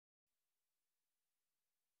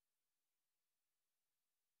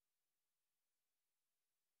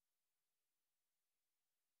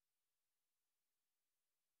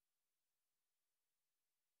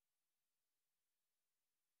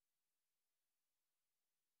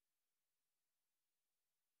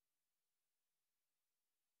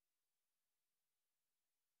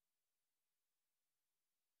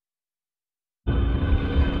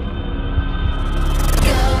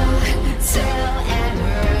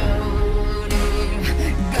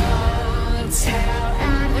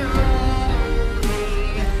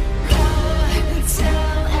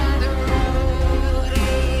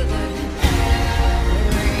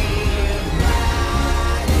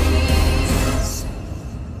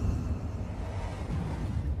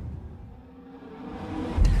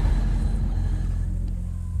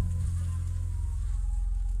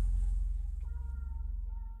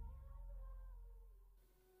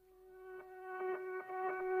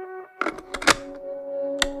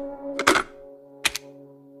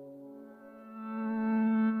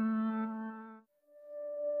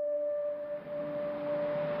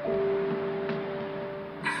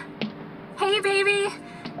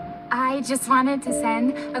I just wanted to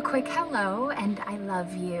send a quick hello and I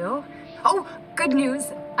love you. Oh, good news.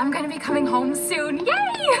 I'm gonna be coming home soon.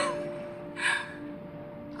 Yay!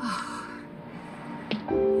 Oh,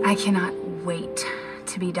 I cannot wait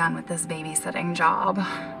to be done with this babysitting job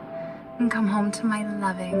and come home to my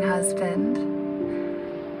loving husband.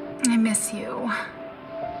 I miss you.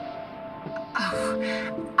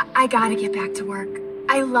 Oh, I gotta get back to work.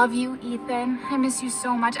 I love you, Ethan. I miss you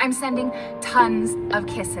so much. I'm sending tons of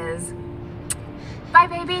kisses. Bye,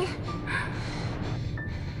 baby.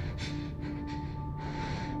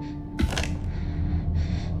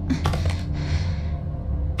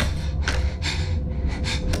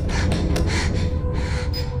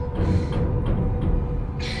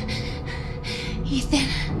 Ethan.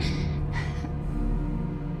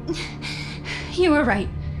 You were right.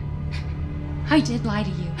 I did lie to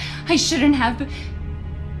you. I shouldn't have.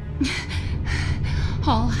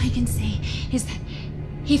 All I can say is that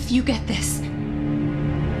if you get this,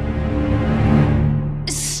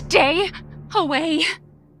 stay away.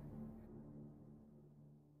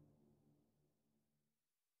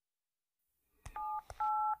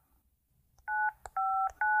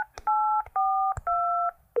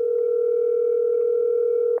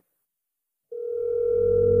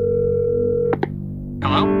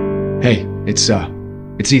 Hello? Hey, it's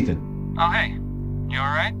Ethan. Oh, hey. You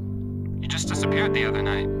alright? You just disappeared the other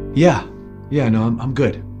night. Yeah, no, I'm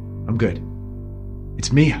good. I'm good.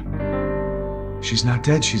 It's Mia. She's not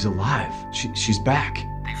dead, she's alive. She's back.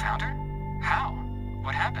 They found her? How?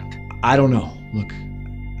 What happened? I don't know. Look,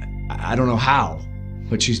 I don't know how,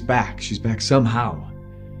 but she's back. She's back somehow.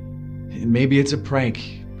 Maybe it's a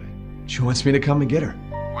prank, but she wants me to come and get her.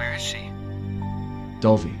 Where is she?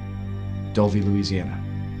 Dulvey, Louisiana.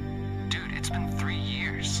 Dude, it's been 3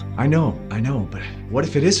 years. I know, but what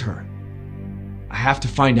if it is her? I have to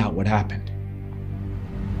find out what happened.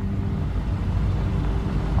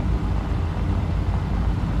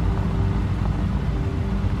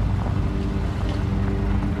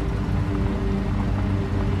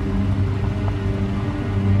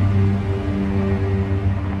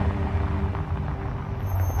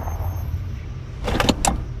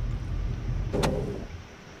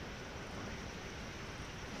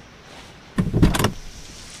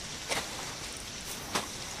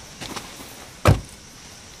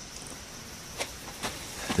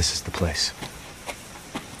 This is the place.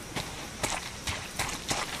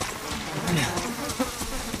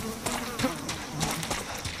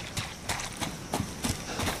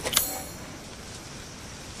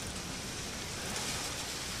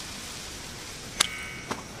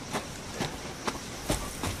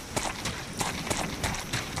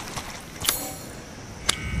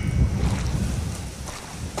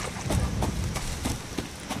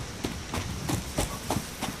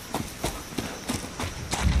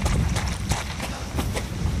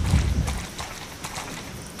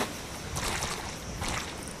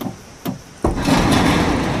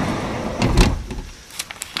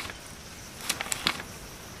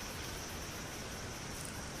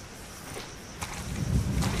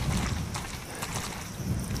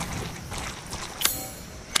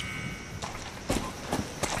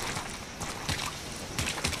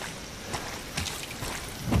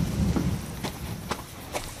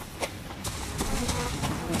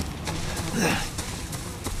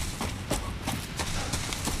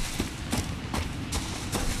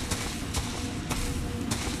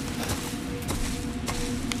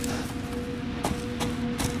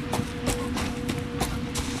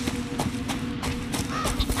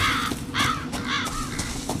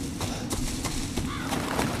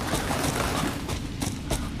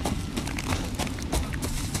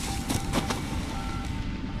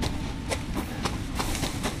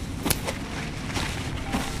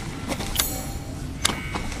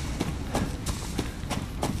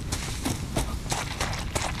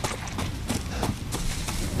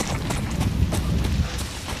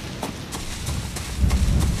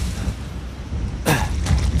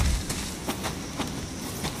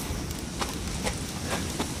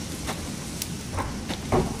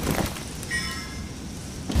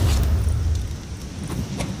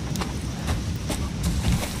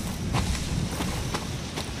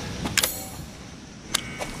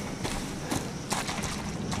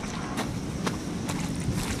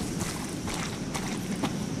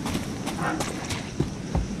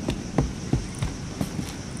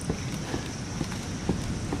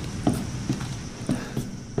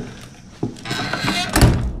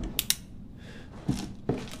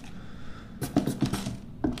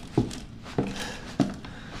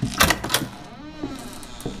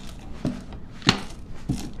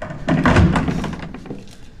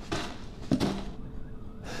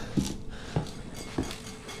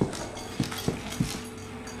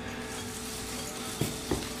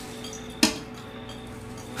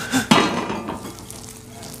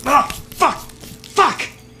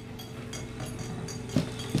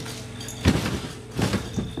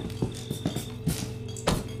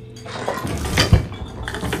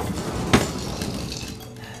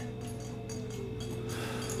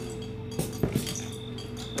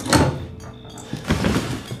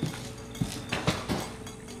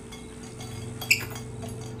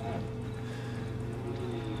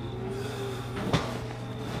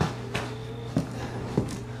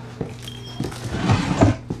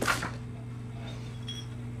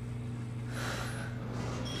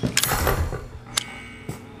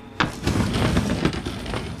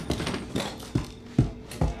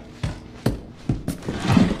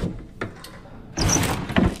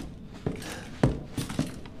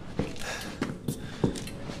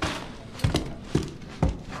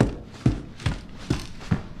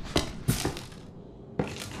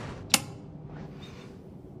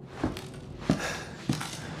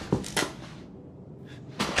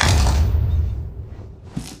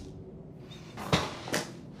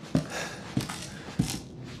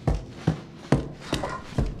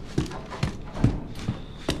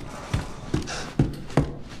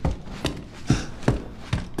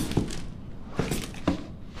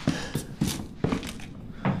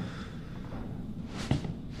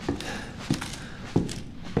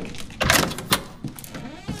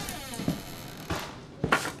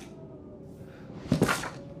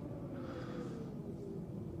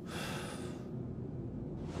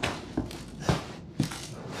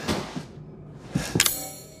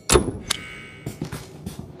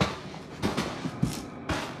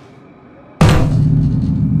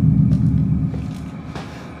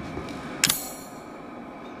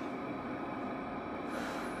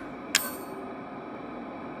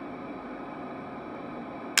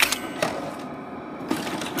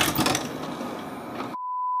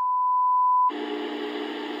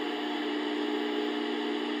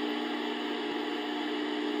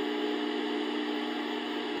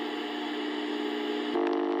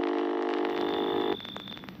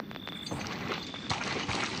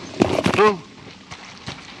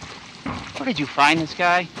 did you find this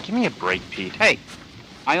guy? Give me a break, Pete. Hey,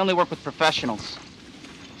 I only work with professionals.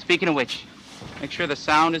 Speaking of which, make sure the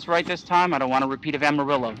sound is right this time. I don't want a repeat of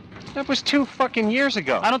Amarillo. That was 2 fucking years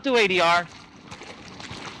ago. I don't do ADR.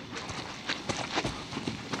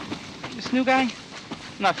 This new guy, I'm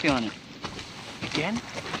not feeling it. Again?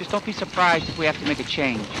 Just don't be surprised if we have to make a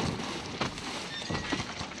change.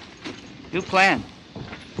 New plan.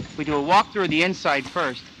 We do a walkthrough of the inside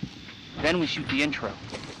first, then we shoot the intro.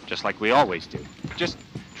 Just like we always do. Just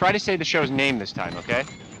try to say the show's name this time, okay?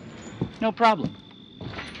 No problem.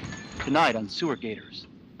 Tonight on Sewer Gators,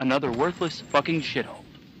 another worthless fucking shithole.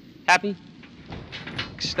 Happy?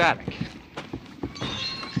 Ecstatic.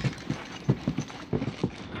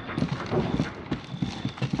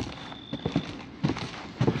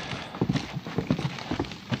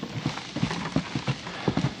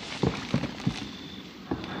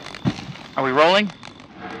 Are we rolling?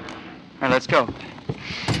 All right, let's go.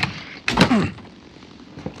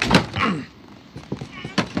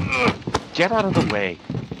 Get out of the way.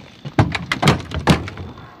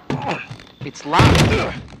 It's locked.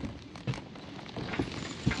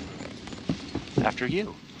 After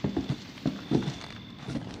you.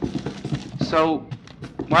 So,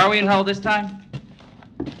 why are we in hell this time?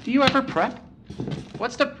 Do you ever prep?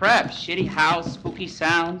 What's the prep? Shitty house, spooky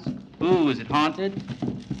sounds? Ooh, is it haunted?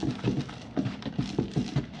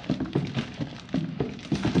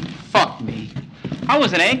 Fuck me. I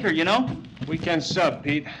was an anchor, you know? Weekend sub,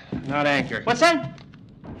 Pete. Not anchor. What's that?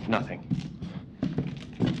 Nothing.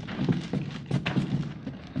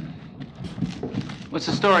 What's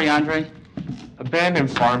the story, Andre?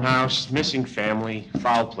 Abandoned farmhouse, missing family,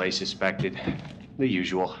 foul play suspected. The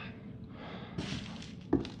usual.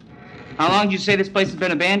 How long did you say this place has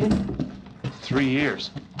been abandoned? 3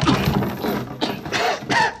 years.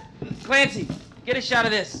 Clancy, get a shot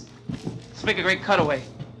of this. Let's make a great cutaway.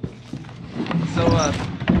 So,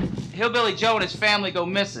 Hillbilly Joe and his family go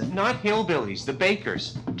missing. Not hillbillies, the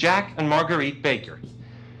Bakers. Jack and Marguerite Baker.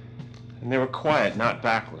 And they were quiet, not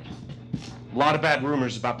backward. A lot of bad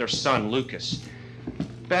rumors about their son, Lucas.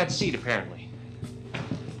 Bad seed, apparently.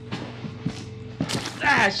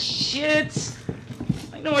 Ah, shit!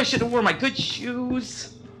 I know I should have worn my good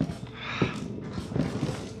shoes.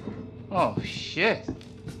 Oh, shit.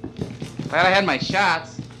 Glad I had my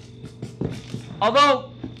shots.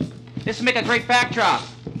 Although, this would make a great backdrop.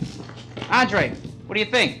 Andre, what do you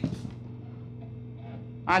think?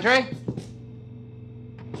 Andre?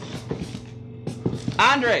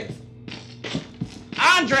 Andre!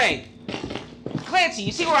 Andre! Clancy,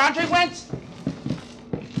 you see where Andre went?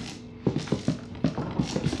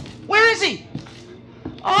 Where is he?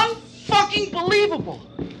 Unfucking believable.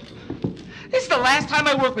 This is the last time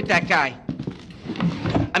I work with that guy.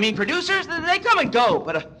 I mean, producers, they come and go,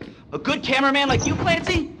 but a good cameraman like you,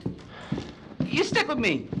 Clancy, you stick with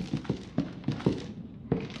me.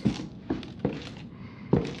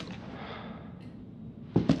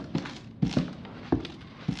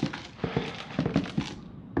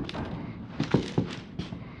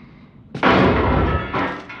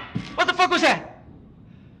 What the fuck was that?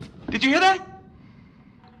 Did you hear that?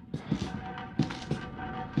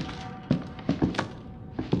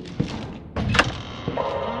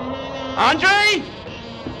 Andre?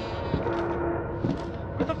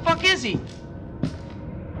 Where the fuck is he?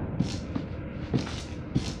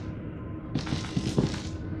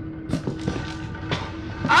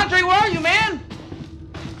 Andre, where are you, man?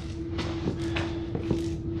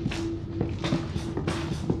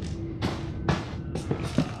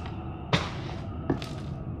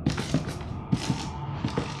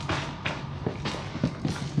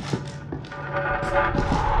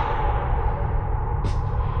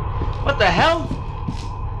 What the hell?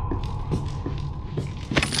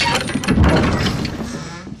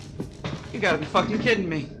 You gotta be fucking kidding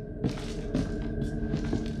me.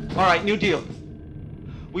 All right, new deal.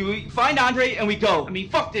 We find Andre and we go. I mean,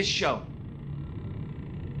 fuck this show.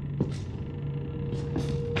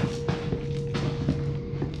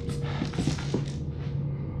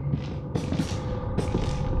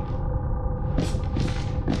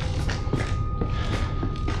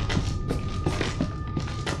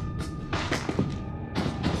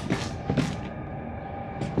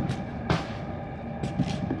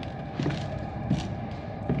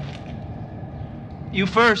 You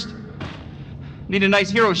first. Need a nice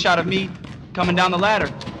hero shot of me coming down the ladder.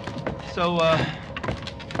 So,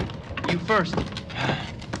 you first.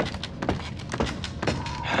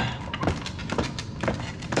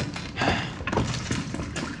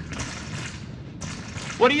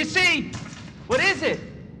 What do you see? What is it?